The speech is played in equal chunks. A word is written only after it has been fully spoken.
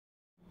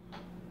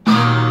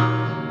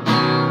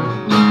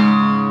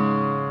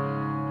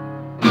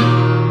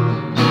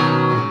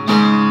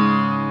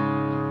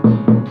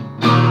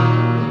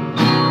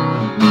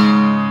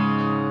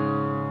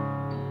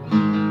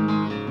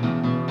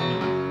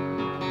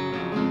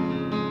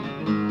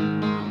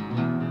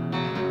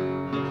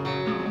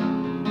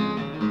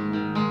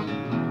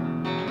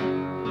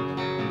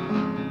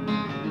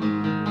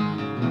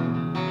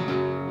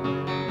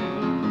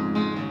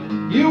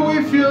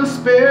if you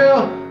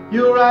spill,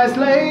 your eyes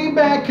lay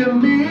back at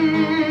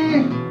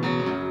me.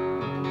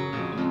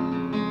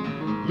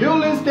 You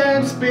list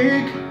and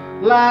speak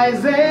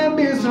lies and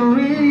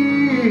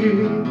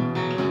misery.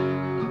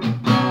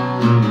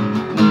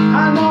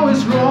 I know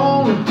it's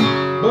wrong,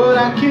 but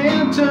I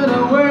can't turn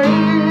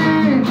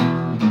away.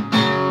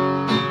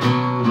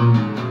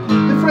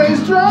 The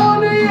phrase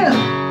drowning,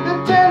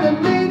 you're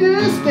telling me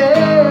to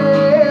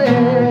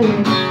stay.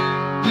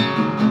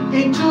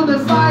 Into the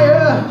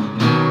fire,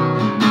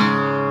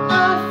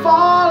 I'm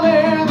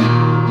falling.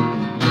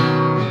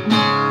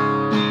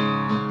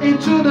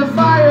 Into the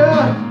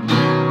fire,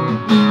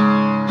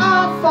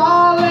 I'm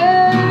falling.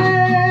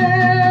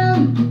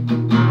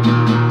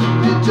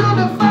 Into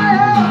the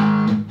fire,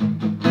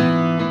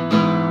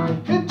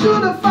 into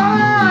the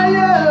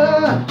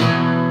fire,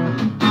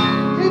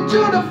 into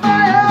the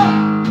fire,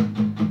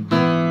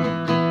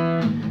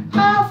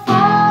 I'm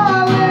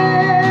falling.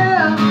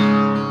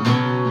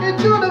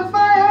 Into the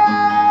fire.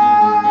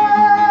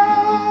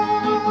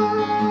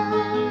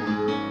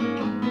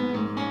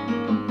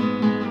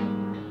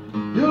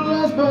 Your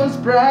last burns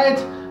bright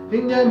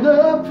in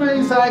the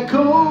place I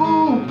go.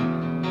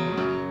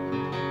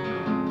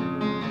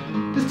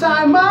 This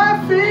time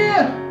I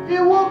fear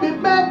it won't be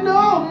back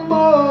no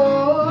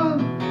more.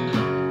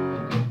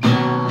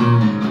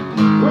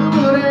 When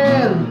will it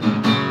end?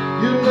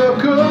 Your love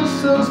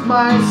consumes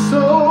my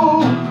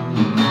soul.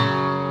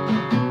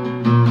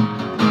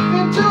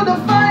 Into the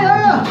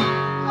fire,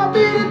 I'll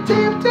be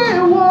tempted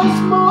once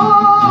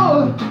more.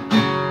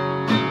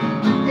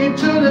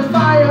 Into the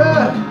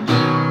fire,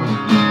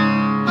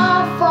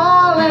 I'm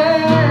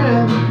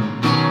falling.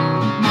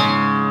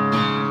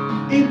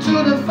 Into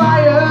the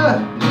fire,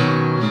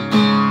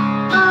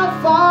 I'm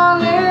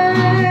falling.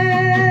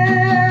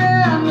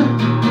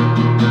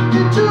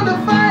 Into the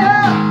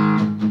fire,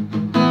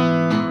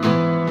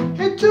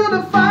 into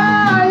the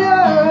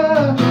fire,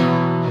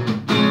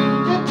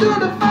 into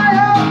the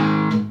fire,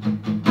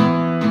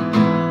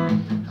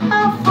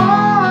 I'm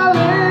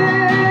falling.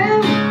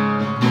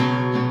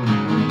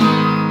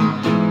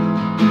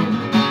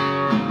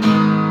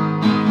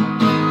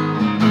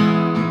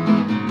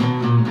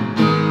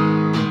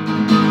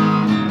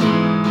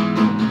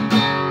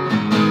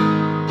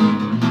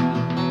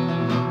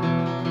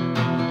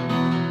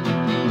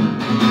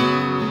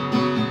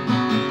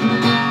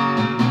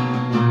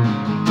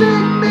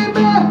 Take me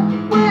back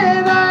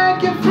when I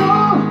get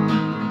from.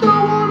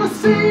 Don't wanna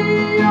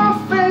see your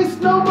face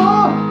no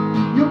more.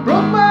 You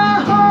broke my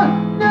heart,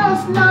 now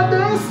it's not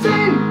the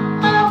same.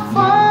 I'm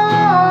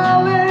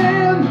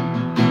falling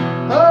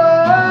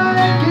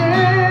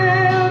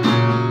again.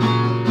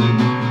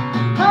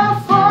 I'm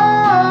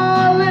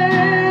falling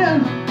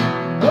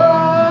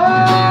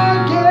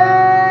again.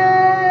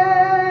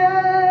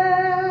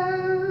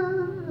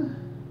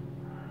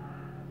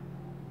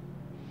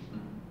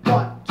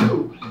 1, 2.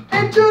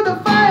 Into the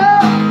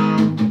fire,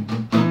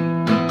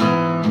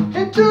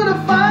 into the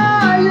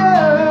fire,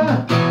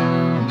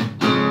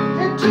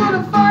 into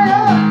the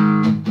fire,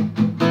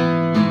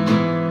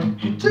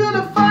 into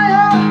the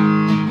fire,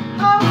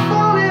 I'm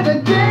falling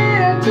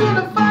again. Into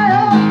the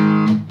fire,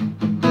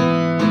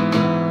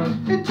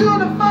 into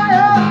the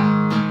fire,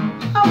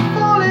 I'm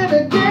falling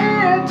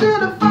again. Into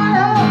the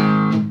fire,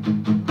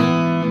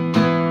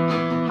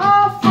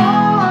 I'm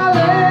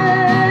falling.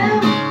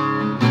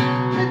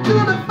 Into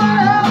the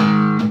fire,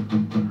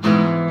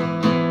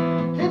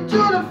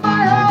 into the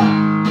fire,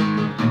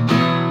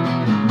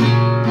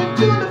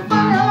 into the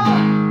fire,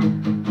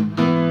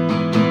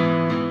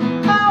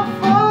 I'm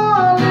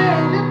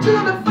falling. Into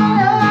the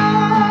fire,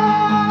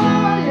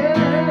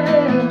 yeah.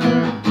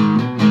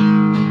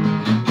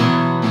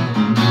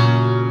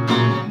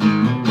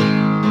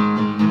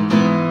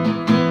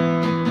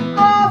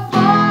 I'm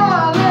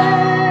falling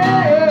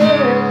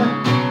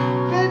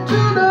into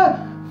the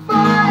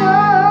fire.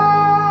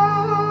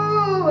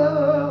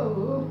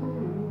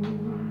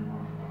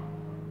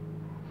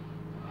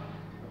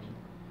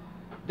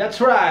 That's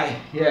right,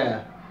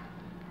 yeah.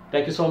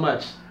 Thank you so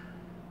much.